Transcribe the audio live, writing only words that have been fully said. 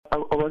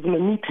was in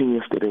a meeting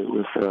yesterday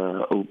with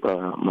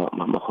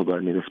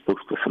Makgobane, the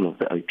spokesperson of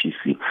the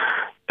IPC,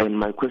 and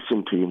my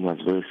question to him was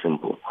very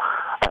simple.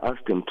 I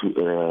asked him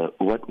to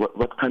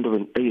what kind of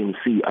an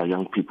ANC our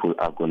young people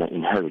are going to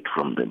inherit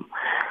from them.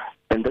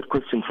 And that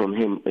question from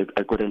him,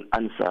 I got an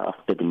answer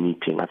after the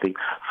meeting, I think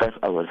 5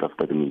 hours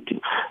after the meeting,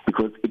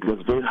 because it was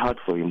very hard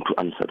for him to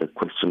answer that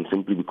question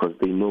simply because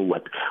they know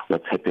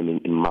what's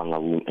happening in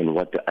Mangaung and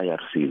what the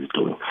IRC is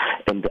doing.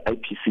 And the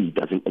IPC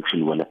doesn't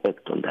actually want to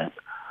act on that.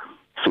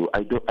 So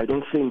I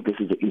don't think this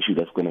is an issue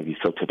that's going to be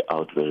sorted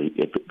out very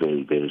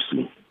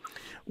soon.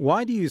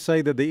 Why do you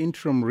say that the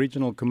interim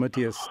regional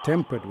committee has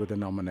tempered with the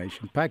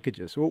nomination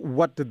packages?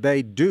 What did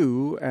they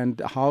do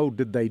and how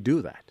did they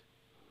do that?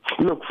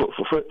 Look, for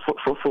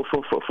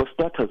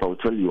starters, I'll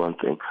tell you one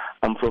thing.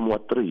 I'm from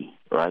Ward 3,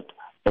 right?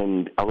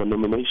 And our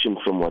nomination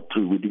from Ward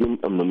 3, we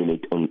didn't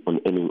nominate on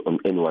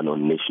anyone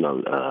on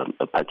national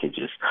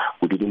packages.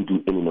 We didn't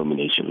do any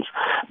nominations.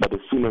 But as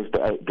soon as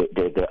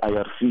the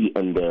IRC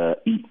and the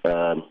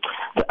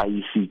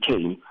IEC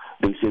came,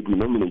 they said we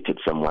nominated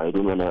someone. I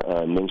don't want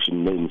to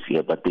mention names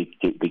here, but they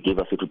gave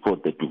us a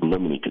report that we've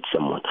nominated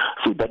someone.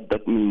 So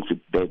that means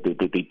that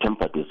they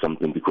tampered with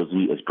something, because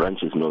we as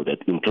branches know that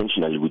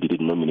intentionally we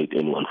didn't nominate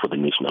anyone for the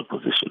national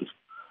positions.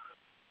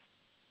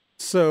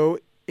 So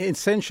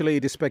essentially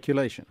it is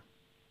speculation.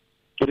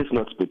 It is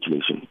not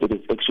speculation. It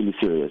is actually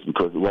serious,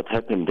 because what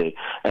happened there,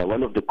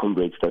 one of the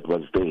comrades that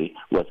was there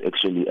was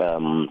actually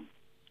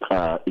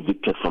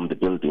evicted from the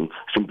building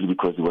simply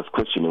because he was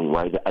questioning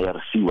why the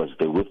IRC was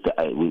there with the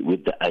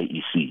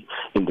IEC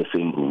in the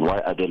same room. Why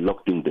are they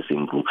locked in the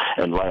same room,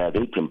 and why are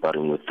they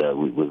tampering with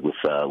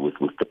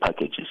the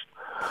packages?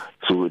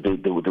 So there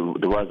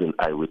was an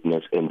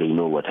eyewitness, and they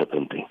know what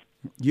happened there.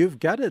 You've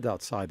gathered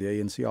outside the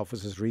ANC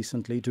offices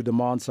recently to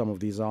demand some of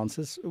these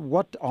answers.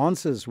 What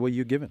answers were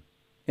you given?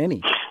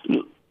 Any?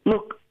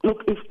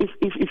 Look,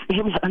 if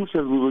any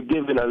answers we were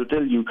given, I will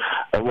tell you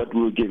what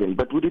we were given.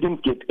 But we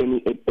didn't get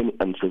any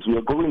answers. We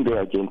are going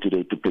there again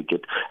today to pick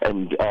it.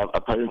 And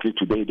apparently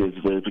today there's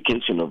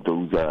verification of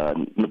those,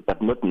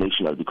 but not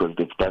national, because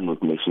they've done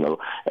with national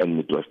and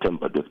it was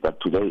tampered with. But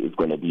today it's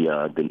going to be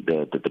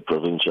the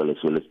provincial as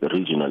well as the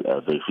regional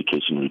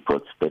verification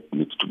reports that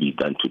needs to be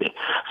done today.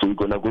 So we're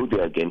going to go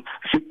there again,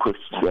 seek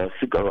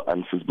our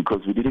answers,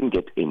 because we didn't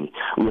get any.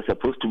 We were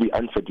supposed to be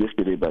answered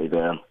yesterday by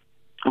the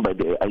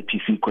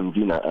IPC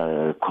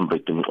convener,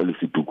 Comrade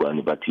Olisi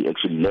Dugwane, but he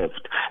actually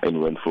left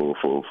and went for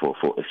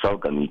a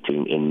SALGA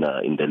meeting in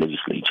the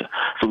legislature.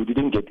 So we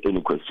didn't get any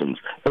questions.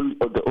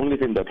 The only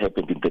thing that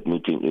happened in that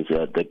meeting is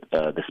that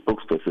the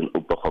spokesperson,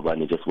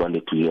 Makgobane, just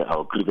wanted to hear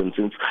our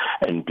grievances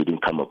and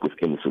didn't come up with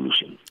any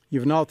solution.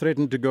 You've now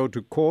threatened to go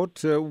to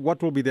court.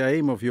 What will be the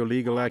aim of your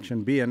legal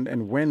action be,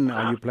 and when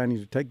are you planning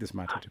to take this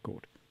matter to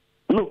court?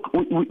 Look,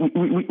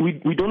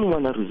 we don't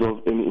want to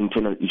resolve any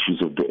internal issues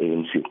of the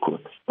ANC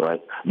court,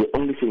 right? The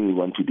only thing we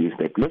want to do is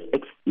that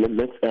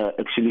let's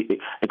actually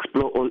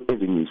explore all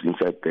avenues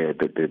inside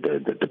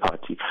the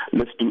party.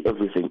 Let's do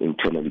everything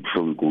internally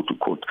before we go to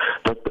court.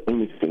 That's the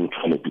only thing we're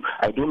trying to do.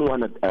 I don't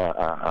want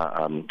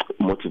to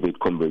motivate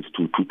comrades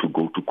to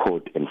go to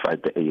court and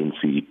fight the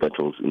ANC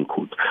battles in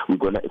court. We're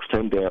going to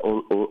extend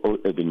all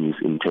avenues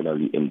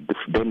internally, and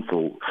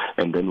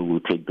then we will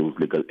take those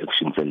legal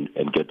actions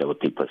and get our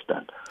papers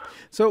done.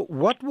 So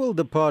what will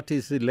the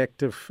party's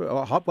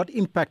what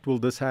impact will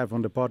this have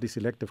on the party's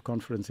elective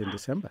conference in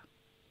December?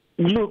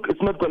 Look,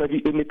 it's not going to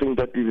be anything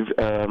that is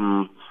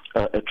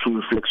a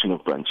true reflection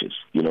of branches.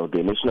 You know,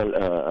 the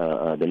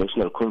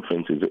national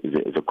conference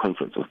is a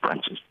conference of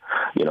branches.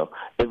 You know,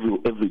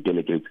 every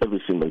delegate,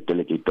 every single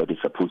delegate that is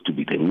supposed to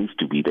be there needs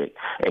to be there,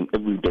 and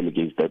every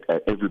delegate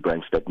every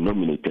branch that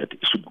nominated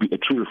should be a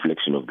true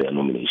reflection of their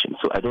nomination.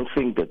 So I don't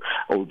think that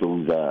all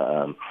those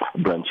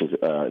branches,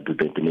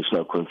 the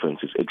national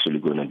conference is actually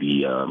going to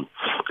be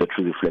a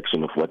true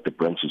reflection of what the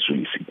branches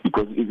really see,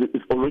 because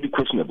it's already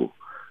questionable.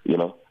 You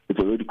know, it's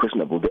already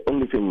questionable. The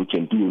only thing we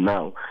can do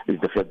now is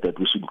the fact that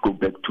we should go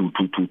back to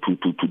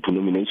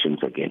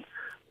nominations again.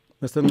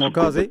 Mr.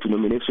 Mokazi, to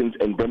nominations,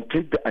 and then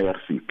take the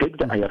IRC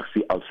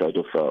outside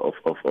of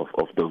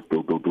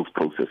those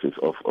processes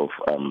of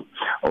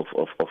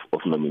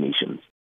nominations.